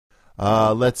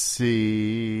Let's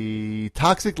see.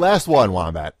 Last one,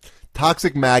 Wombat.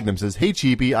 Toxic Magnum says, "Hey,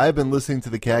 Cheapy, I've been listening to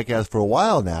the CAGcast for a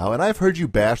while now, and I've heard you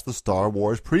bash the Star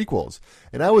Wars prequels,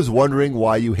 and I was wondering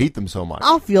why you hate them so much."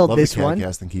 I'll field Love this the one.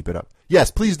 CAGcast and keep it up.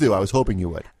 Yes, please do. I was hoping you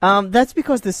would. That's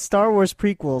because the Star Wars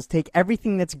prequels take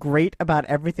everything that's great about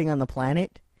everything on the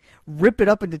planet, rip it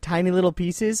up into tiny little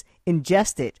pieces,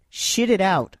 ingest it, shit it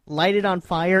out, light it on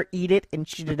fire, eat it, and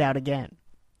shit it out again.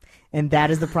 And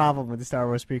that is the problem with the Star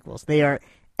Wars prequels. They are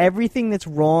everything that's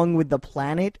wrong with the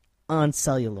planet on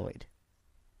celluloid.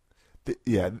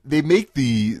 They make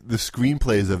the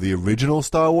screenplays of the original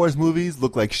Star Wars movies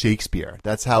look like Shakespeare.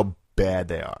 That's how bad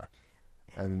they are.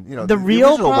 And the real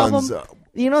original problem,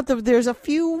 ones, there's a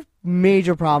few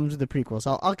major problems with the prequels.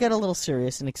 I'll get a little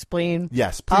serious and explain.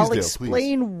 Yes, please I'll do.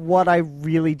 explain what I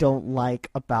really don't like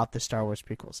about the Star Wars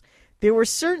prequels. There were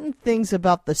certain things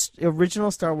about the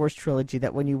original Star Wars trilogy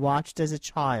that when you watched as a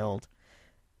child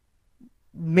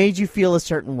made you feel a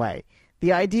certain way.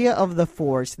 The idea of the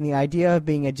Force and the idea of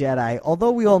being a Jedi,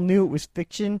 although we all knew it was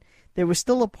fiction, there was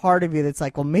still a part of you that's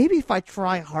like, well, maybe if I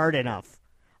try hard enough,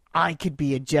 I could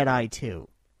be a Jedi too.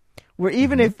 Where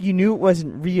even if you knew it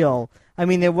wasn't real, I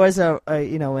mean, there was I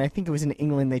think it was in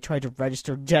England, they tried to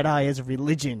register Jedi as a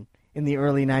religion in the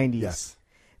early 90s. Yes.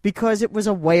 Because it was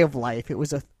a way of life. It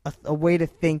was a way to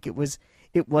think. It was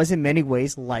in many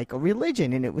ways like a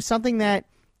religion, and it was something that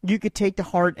you could take to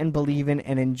heart and believe in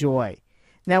and enjoy.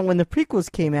 Now, when the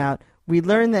prequels came out, we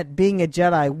learned that being a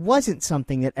Jedi wasn't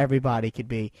something that everybody could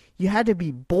be. You had to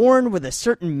be born with a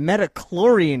certain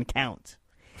Midichlorian count.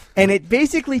 And it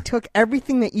basically took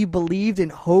everything that you believed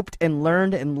and hoped and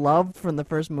learned and loved from the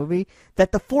first movie,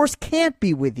 that the Force can't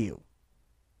be with you.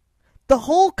 The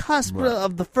whole cusp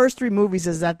of the first three movies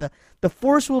is that the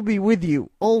Force will be with you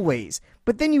always.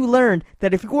 But then you learned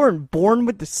that if you weren't born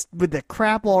with the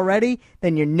crap already,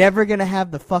 then you're never going to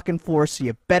have the fucking Force, so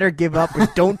you better give up and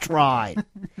don't try.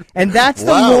 And that's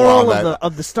the moral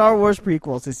of the Star Wars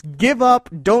prequels, is give up,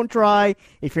 don't try.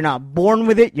 If you're not born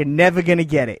with it, you're never going to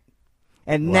get it.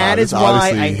 And that is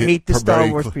why I hate the Star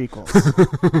Wars prequels.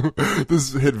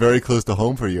 This hit very close to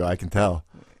home for you, I can tell.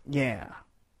 Yeah.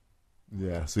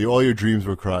 Yeah, so all your dreams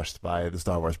were crushed by the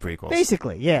Star Wars prequels.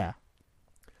 Basically, yeah.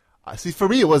 See, for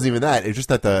me, it wasn't even that. It's just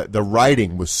that the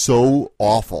writing was so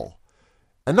awful.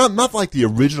 And not like the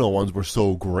original ones were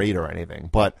so great or anything,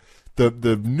 but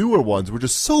the newer ones were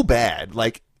just so bad.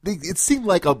 Like, it seemed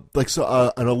like an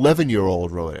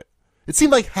 11-year-old wrote it. It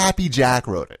seemed like Happy Jack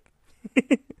wrote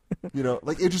it.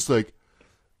 It just like...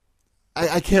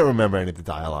 I can't remember any of the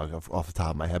dialogue off the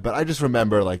top of my head, but I just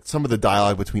remember like some of the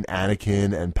dialogue between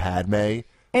Anakin and Padme.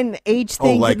 And the age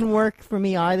thing didn't work for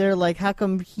me either. Like, how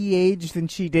come he aged and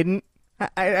she didn't?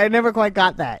 I never quite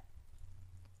got that.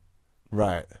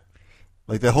 Right.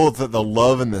 Like the whole the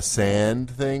love in the sand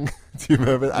thing. Do you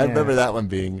remember? Yeah. I remember that one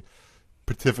being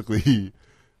particularly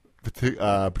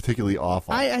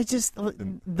awful.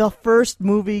 The first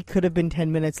movie could have been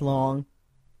 10 minutes long.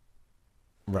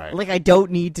 Right. Like, I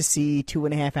don't need to see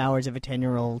 2.5 hours of a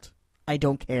 10-year-old. I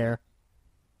don't care.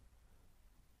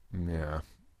 Yeah.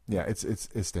 Yeah, it's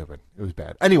stupid. It was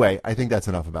bad. Anyway, I think that's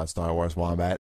enough about Star Wars, Wombat.